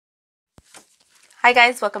Hi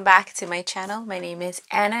guys, welcome back to my channel. My name is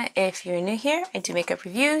Anna. If you're new here, I do makeup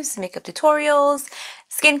reviews, makeup tutorials,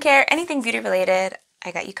 skincare, anything beauty related,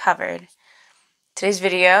 I got you covered. Today's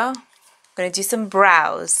video, I'm going to do some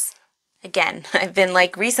brows. Again, I've been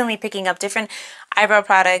recently picking up different eyebrow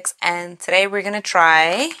products and today we're going to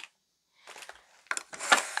try,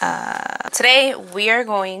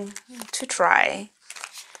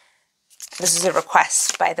 this is a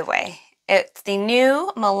request by the way, it's the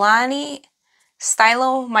new Milani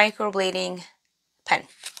Stylo Microblading pen.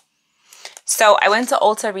 So I went to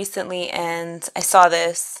Ulta recently and I saw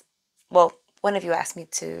this. Well, one of you asked me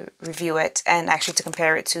to review it and actually to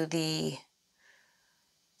compare it to the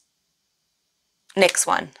NYX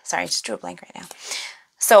one. Sorry, I just drew a blank right now.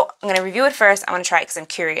 So I'm going to review it first. I want to try it because I'm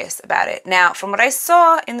curious about it. Now, from what I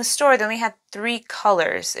saw in the store, they only had 3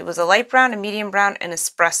 colors. It was a light brown, a medium brown, and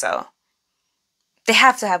espresso. They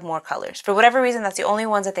have to have more colors. For whatever reason, that's the only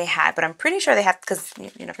ones that they had. But I'm pretty sure they have, because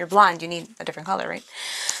if you're blonde, you need a different color, right?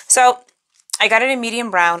 So I got it in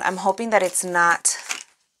medium brown. I'm hoping that it's not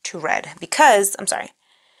too red because,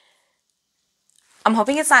 I'm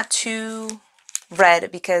hoping it's not too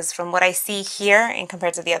red because from what I see here and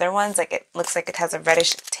compared to the other ones, it looks like it has a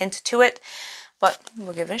reddish tint to it. But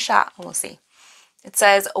we'll give it a shot and we'll see. It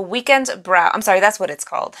says Weekend Brow. I'm sorry, that's what it's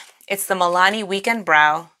called. It's the Milani Weekend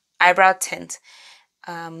Brow Eyebrow Tint.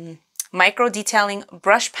 Micro detailing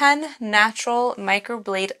brush pen, natural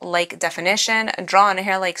microblade-like definition, draw on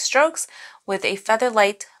hair-like strokes with a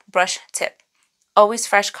feather-light brush tip. Always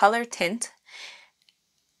fresh color tint.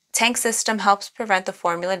 Tank system helps prevent the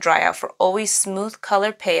formula dry out for always smooth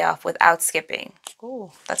color payoff without skipping.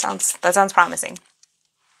 Ooh, that sounds promising.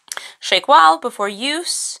 Shake well before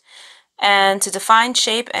use and to define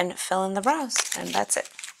shape and fill in the brows. And that's it.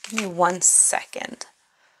 Give me 1 second.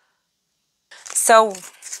 So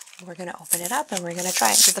we're going to open it up and we're going to try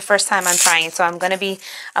it. This is the first time I'm trying it, so I'm going to be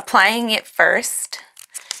applying it first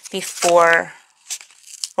before,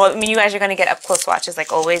 well, I mean, you guys are going to get up close swatches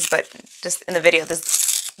like always, but just in the video,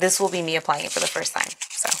 this will be me applying it for the first time.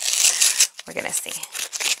 So we're going to see.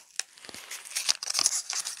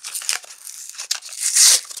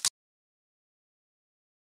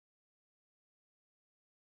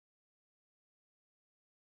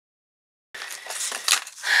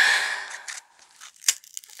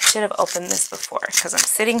 Should have opened this before because I'm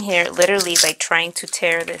sitting here literally trying to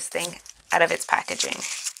tear this thing out of its packaging.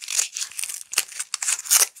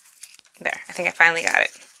 There, I think I finally got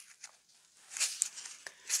it.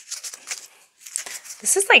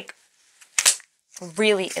 This is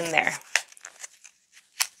really in there.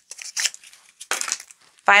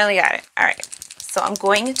 Finally got it. All right, so I'm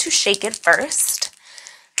going to shake it first.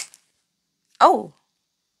 Oh,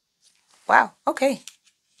 wow, okay.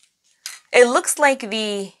 It looks like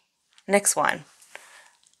the NYX one.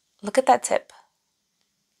 Look at that tip.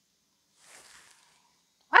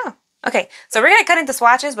 Wow. Okay, so we're going to cut into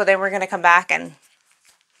swatches, but then we're going to come back and,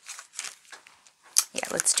 yeah,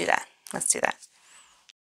 let's do that. Let's do that.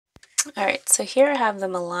 All right, so here I have the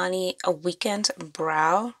Milani Weekend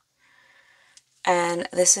Brow. And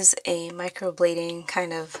this is a microblading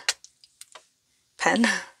kind of pen.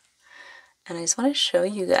 And I just want to show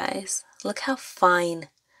you guys. Look how fine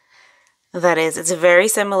that is. It's very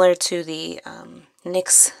similar to the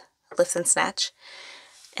NYX Lift and Snatch.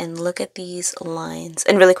 And look at these lines.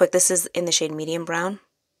 And really quick, this is in the shade medium brown.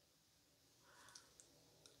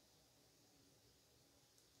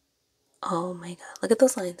 Oh my god, look at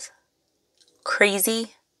those lines.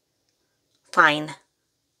 Crazy fine.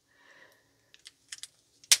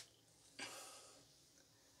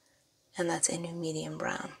 And that's in medium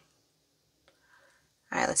brown.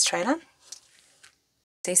 All right, let's try it on.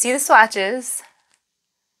 So you see the swatches.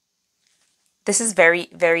 This is very,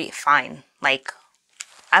 very fine.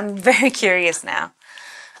 I'm very curious now.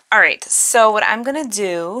 All right, so what I'm gonna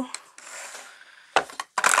do,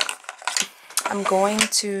 I'm going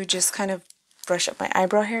to just kind of brush up my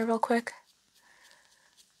eyebrow hair real quick.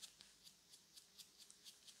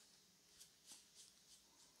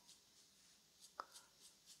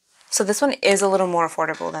 So this one is a little more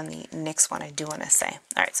affordable than the NYX one, I do want to say.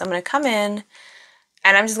 All right, so I'm going to come in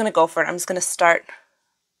and I'm just going to go for it. I'm just going to start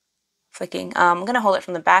flicking. I'm going to hold it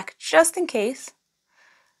from the back just in case.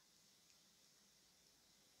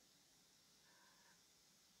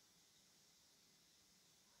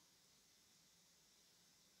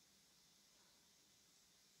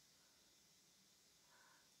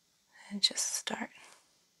 And just start.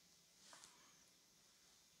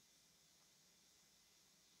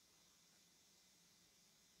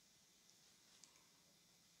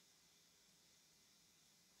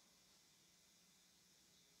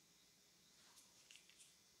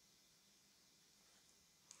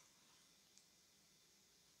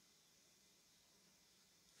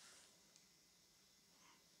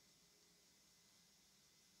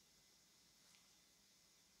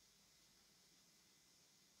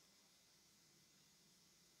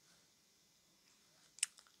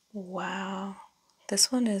 Wow.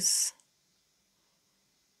 This one's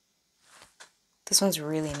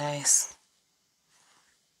really nice.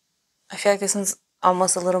 I feel like this one's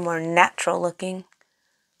almost a little more natural looking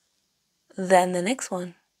than the next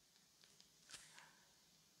one.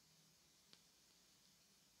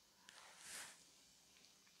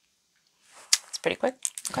 It's pretty quick.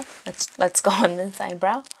 Okay, let's go on this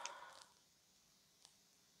eyebrow.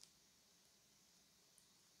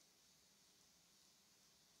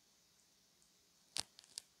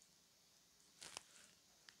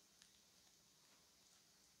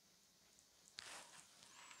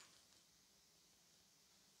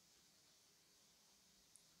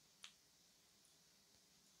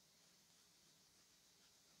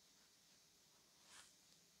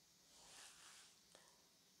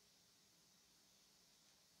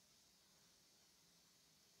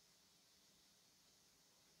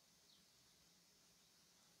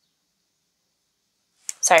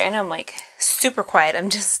 Sorry, I know I'm like super quiet.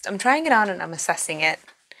 I'm trying it on and I'm assessing it.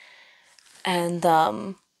 And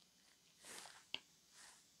that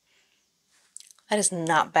is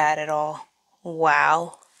not bad at all.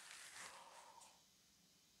 Wow.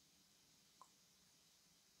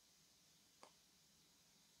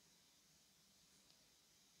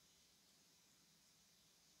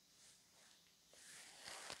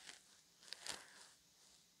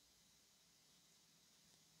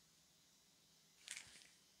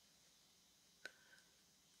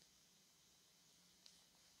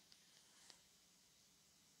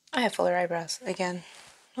 I have fuller eyebrows again.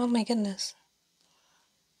 Oh my goodness.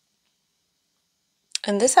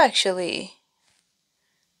 And this actually,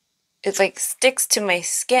 it like sticks to my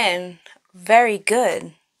skin very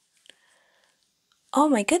good. Oh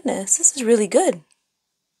my goodness, this is really good.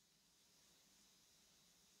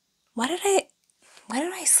 Why did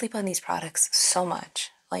I sleep on these products so much?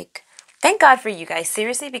 Like, thank God for you guys,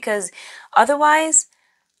 seriously, because otherwise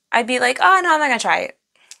I'd be like, oh no, I'm not gonna try it.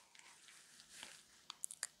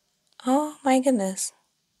 Oh my goodness.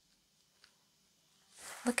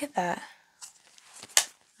 Look at that.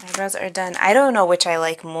 Eyebrows are done. I don't know which I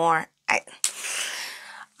like more.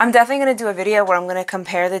 I'm definitely going to do a video where I'm going to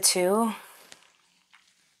compare the two.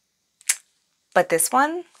 But this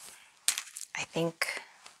one, I think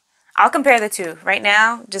I'll compare the two. Right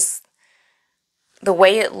now, just the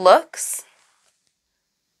way it looks,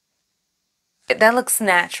 that looks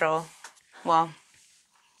natural. Well,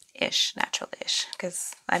 natural-ish,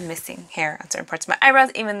 because I'm missing hair on certain parts of my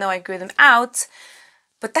eyebrows, even though I grew them out.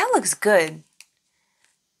 But that looks good.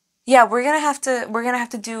 Yeah, we're gonna have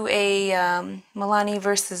to do a Milani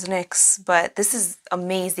versus NYX, but this is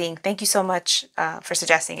amazing. Thank you so much for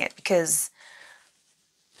suggesting it, because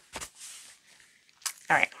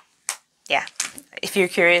all right, yeah, if you're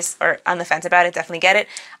curious or on the fence about it, definitely get it.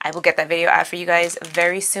 I will get that video out for you guys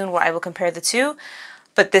very soon where I will compare the two,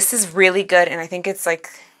 but this is really good, and I think it's like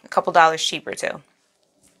a couple dollars cheaper too.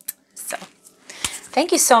 So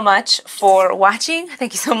thank you so much for watching.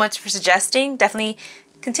 Thank you so much for suggesting. Definitely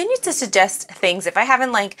continue to suggest things if I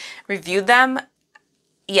haven't like reviewed them.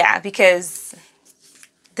 Yeah, because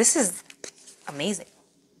this is amazing.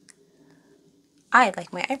 I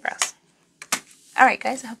like my eyebrows. All right,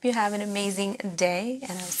 guys, I hope you have an amazing day,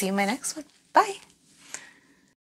 and I'll see you in my next one. Bye.